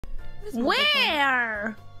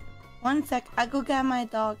Where? One sec, I go get my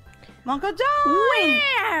dog. Mocha John!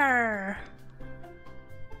 Where?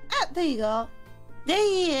 Ah, there you go. There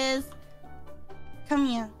he is. Come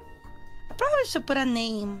here. I probably should put a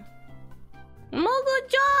name. Mogo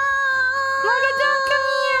John! Mocha John, come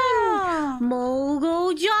here!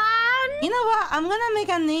 Mogo John! You know what? I'm gonna make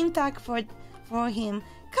a name tag for him.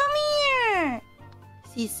 Come here!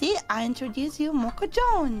 Cece, I introduce you, Mocha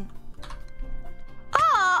John.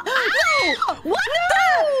 Oh! No! What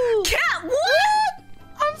No! the? Cat, what?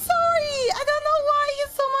 I'm sorry. I don't know why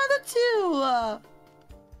he's so mad at you.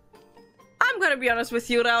 I'm gonna be honest with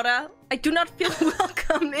you, Raora. I do not feel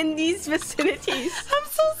welcome in these vicinities. I'm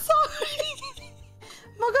so sorry.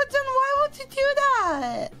 Mocha John, why would you do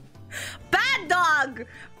that? Bad dog!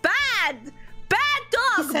 Bad! Bad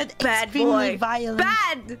dog! He said bad extremely boy. violent.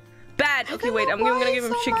 Bad! Bad! I Okay, don't wait, know I'm why gonna give he's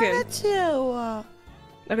him so chicken. mad at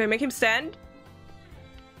you. Okay, make him stand.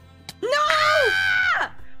 No!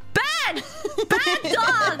 Ah! Bad! Bad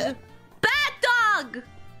dog! Bad dog!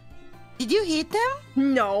 Did you hit him?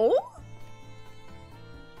 No.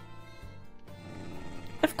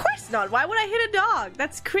 Of course not. Why would I hit a dog?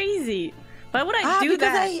 That's crazy. Why would I do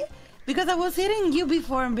that? Because I was hitting you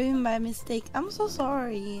before and being by mistake. I'm so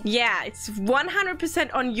sorry. Yeah, it's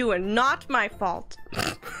 100% on you and not my fault.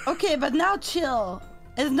 Okay, but now chill.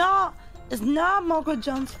 It's not Mocha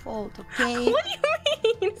John's fault, okay? What do you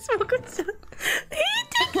mean? He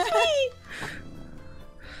took me.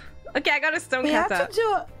 Okay, I got a stone Wait, cat.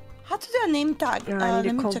 how to do a name tag? I need let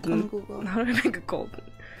a me check golden. on Google. How do I make a golden?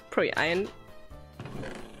 Probably iron.